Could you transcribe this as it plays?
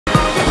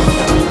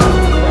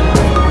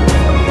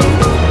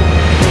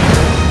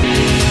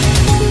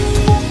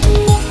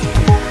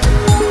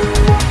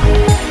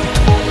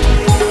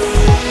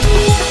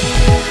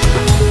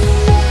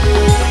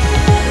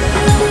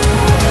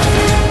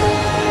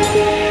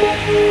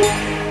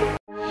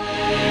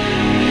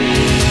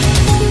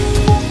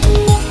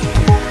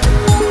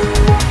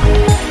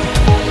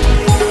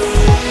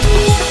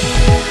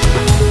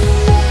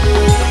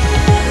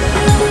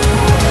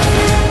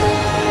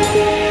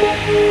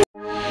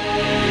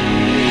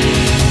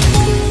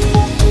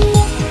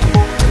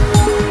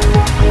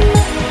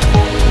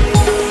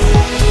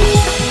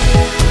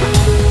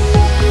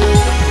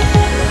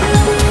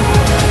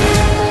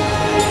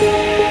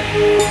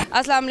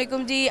अस्सलाम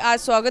वालेकुम जी। आज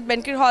स्वागत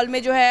बैंक्वेट हॉल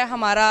में जो है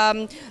हमारा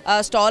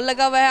स्टॉल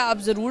लगा हुआ है, आप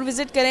ज़रूर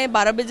विज़िट करें।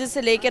 12 बजे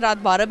से लेकर रात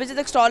 12 बजे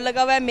तक स्टॉल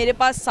लगा हुआ है। मेरे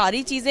पास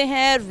सारी चीज़ें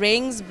हैं,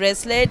 रिंग्स,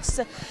 ब्रेसलेट्स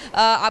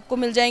आपको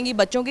मिल जाएंगी।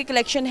 बच्चों की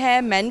कलेक्शन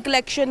है, मैन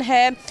कलेक्शन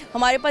है।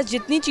 हमारे पास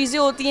जितनी चीज़ें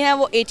होती हैं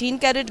वो 18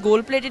 कैरेट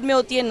गोल्ड प्लेटेड में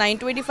होती है,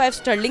 925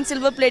 स्टर्लिंग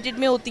सिल्वर प्लेटेड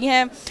में होती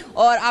हैं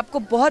और आपको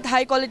बहुत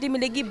हाई क्वालिटी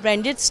मिलेगी।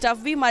 ब्रांडेड स्टफ़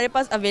भी हमारे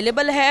पास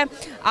अवेलेबल है।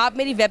 आप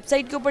मेरी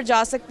वेबसाइट के ऊपर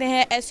जा सकते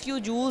हैं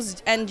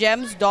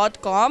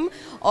SQjewelsandgems.com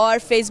और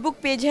फेसबुक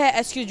पेज है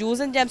SQ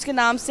Jewels and Gems के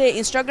नाम से।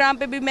 इंस्टाग्राम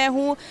पे भी मैं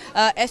हूँ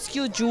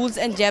SQ Jewels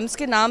and Gems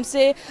के नाम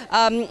से।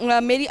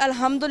 मेरी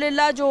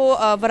अल्हम्दुलिल्लाह जो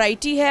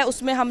वैरायटी है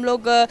उसमें हम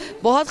लोग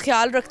बहुत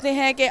ख्याल रखते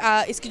हैं कि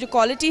इसकी जो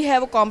क्वालिटी है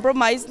वो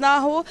कॉम्प्रोमाइज़ ना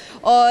हो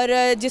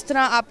और जिस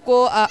तरह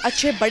आपको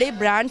अच्छे बड़े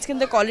ब्रांड्स के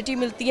अंदर क्वालिटी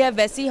मिलती है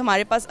वैसी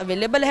हमारे पास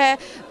अवेलेबल है।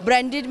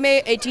 ब्रांडेड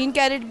में 18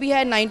 कैरेट भी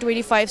है,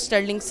 925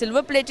 स्टर्लिंग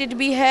सिल्वर प्लेटेड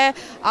भी है।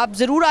 आप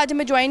ज़रूर आज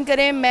हमें ज्वाइन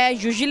करें। मैं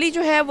यूजुअली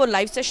जो है वो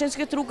लाइव सेशंस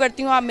के थ्रू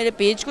करती हूँ। आप मेरे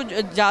पेज को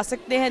जा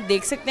सकते हैं,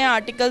 देख सकते हैं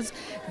आर्टिकल्स,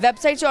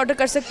 वेबसाइट से ऑर्डर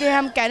कर सकते हैं।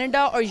 हम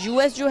कनाडा और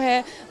US जो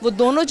है वो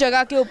दोनों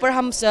जगह के ऊपर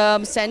हम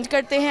सेंड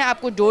करते हैं।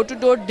 आपको door to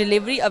door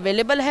delivery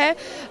available है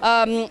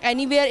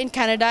anywhere in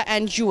Canada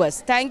and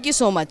US। Thank you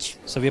so much.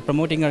 So we're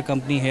promoting our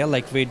company here,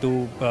 like we do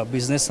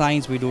business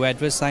signs, we do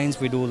address signs,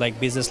 we do like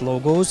business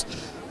logos,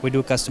 we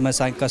do custom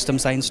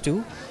signs too.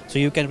 So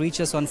you can reach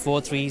us on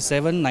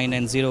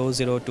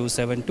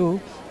 437-990-0272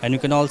 and you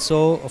can also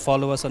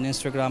follow us on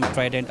Instagram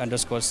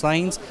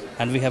Trident_signs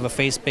and we have a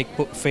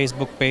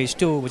Facebook page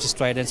too, which is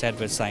Trident's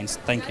Address Signs.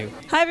 Thank you.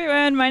 Hi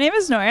everyone, my name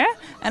is Nora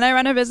and I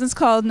run a business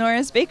called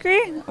Nora's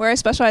Bakery where I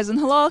specialize in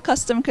halal,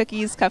 custom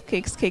cookies,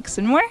 cupcakes, cakes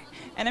and more.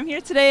 And I'm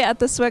here today at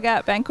the Swagat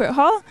Banquet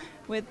Hall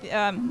with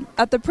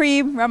at the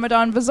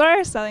pre-Ramadan Bazar,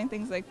 selling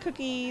things like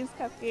cookies,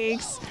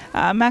 cupcakes,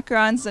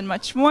 macarons and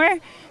much more.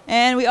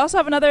 And we also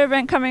have another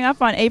event coming up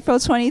on April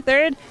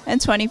 23rd and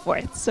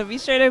 24th. So be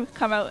sure to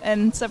come out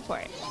and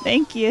support.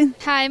 Thank you.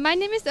 Hi, my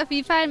name is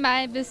Afifa and my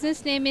business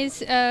name is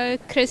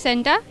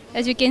Crescenta,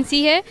 as you can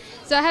see here.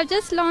 So I have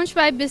just launched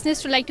my business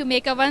to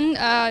make a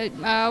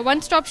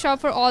one-stop shop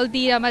for all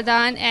the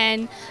Ramadan and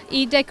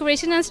Eid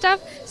decoration and stuff.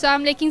 So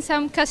I'm making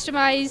some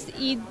customized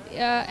Eid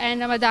and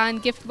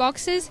Ramadan gift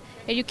boxes.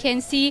 You can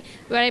see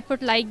where I put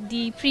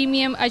the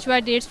premium ajwa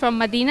dates from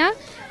Medina,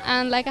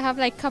 and I have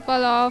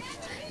couple of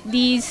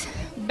these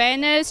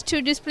banners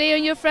to display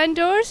on your front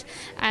doors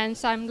and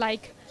some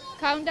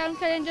countdown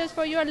calendars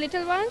for your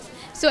little ones.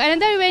 So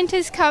another event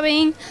is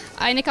coming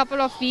in a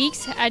couple of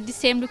weeks at the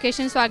same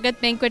location,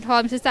 Swagat Banquet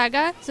Hall,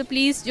 Mississauga. So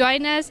please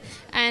join us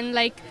and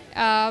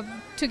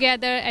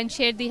together and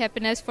share the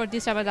happiness for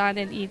this Ramadan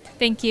and Eid.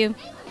 Thank you.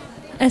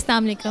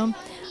 अस्सलाम वालेकुम।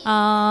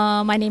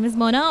 My name is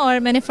Mona और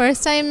मैंने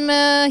first time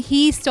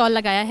ही stall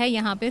लगाया है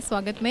यहाँ पे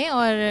स्वागत में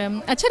और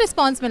अच्छा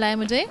रिस्पांस मिला है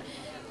मुझे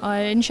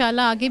और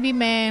इंशाल्लाह आगे भी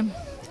मैं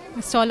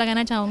स्टॉल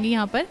लगाना चाहूँगी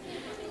यहाँ पर।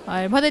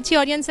 और बहुत अच्छी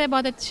ऑडियंस है,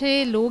 बहुत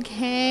अच्छे लोग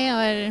हैं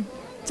और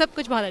सब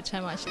कुछ बहुत अच्छा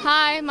है माशाल्लाह।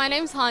 Hi, my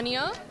name's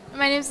Hania.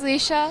 My name's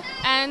Leisha,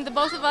 and the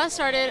both of us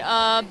started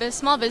a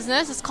small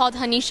business. It's called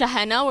Hanisha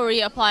Henna, where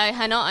we apply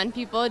henna on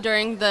people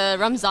during the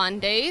Ramzan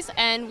days,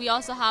 and we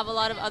also have a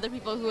lot of other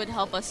people who would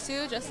help us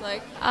too, just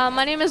like.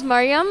 My name is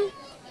Mariam,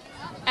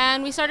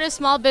 and we started a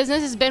small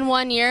business. It's been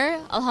 1 year,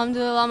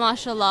 alhamdulillah,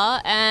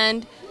 mashallah,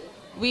 and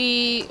we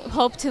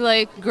hope to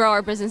grow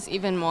our business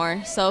even more.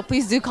 So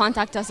please do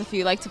contact us if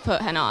you like to put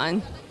henna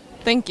on.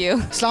 Thank you.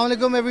 Assalamu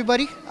alaikum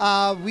everybody.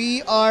 We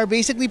are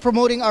basically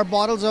promoting our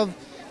bottles of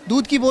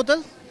Doodh Ki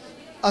Botal.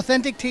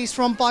 Authentic taste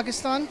from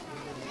Pakistan.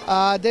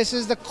 This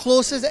is the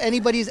closest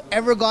anybody's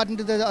ever gotten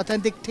to the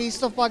authentic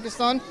taste of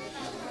Pakistan.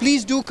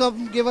 Please do come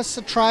give us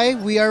a try.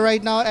 We are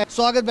right now at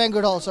Swagat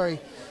Banquet Hall,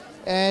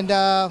 and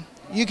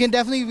you can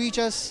definitely reach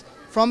us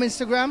from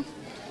Instagram.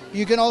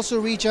 You can also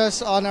reach us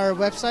on our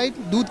website.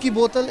 Doodh Ki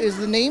Botal is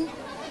the name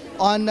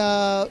on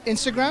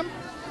Instagram.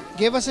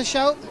 Give us a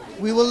shout.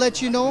 We will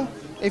let you know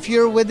if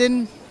you're within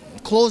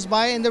close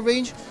by in the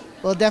range.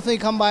 We'll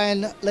definitely come by and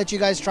let you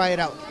guys try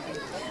it out.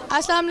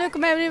 अस्सलाम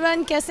वालेकुम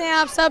everyone, कैसे हैं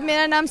आप सब।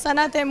 मेरा नाम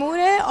सना तैमूर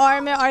है और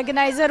मैं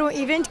ऑर्गेनाइज़र हूँ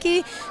इवेंट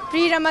की।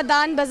 प्री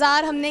रमज़ान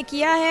बाज़ार हमने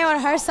किया है और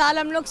हर साल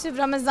हम लोग सिर्फ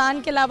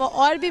रमज़ान के अलावा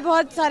और भी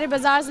बहुत सारे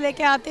बाज़ार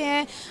लेके आते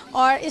हैं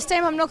और इस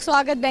टाइम हम लोग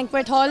स्वागत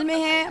बैंक्वेट हॉल में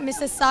हैं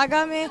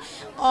मिसिसागा में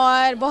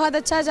और बहुत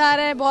अच्छा जा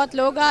रहा है। बहुत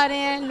लोग आ रहे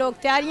हैं, लोग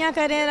तैयारियां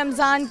कर रहे हैं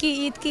रमज़ान की,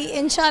 ईद की।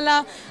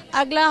 इंशाल्लाह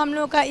अगला हम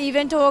लोग का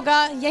इवेंट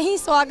होगा यहीं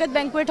स्वागत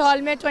बैंक्वेट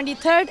हॉल में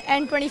 23rd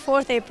and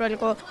 24th अप्रैल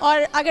को।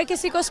 और अगर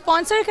किसी को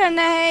स्पॉन्सर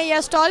करना है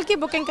या स्टॉल की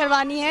बुकिंग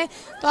करवानी है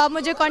तो आप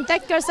मुझे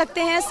कांटेक्ट कर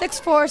सकते हैं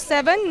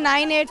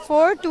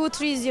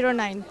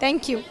 647-984-2309।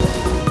 Thank you.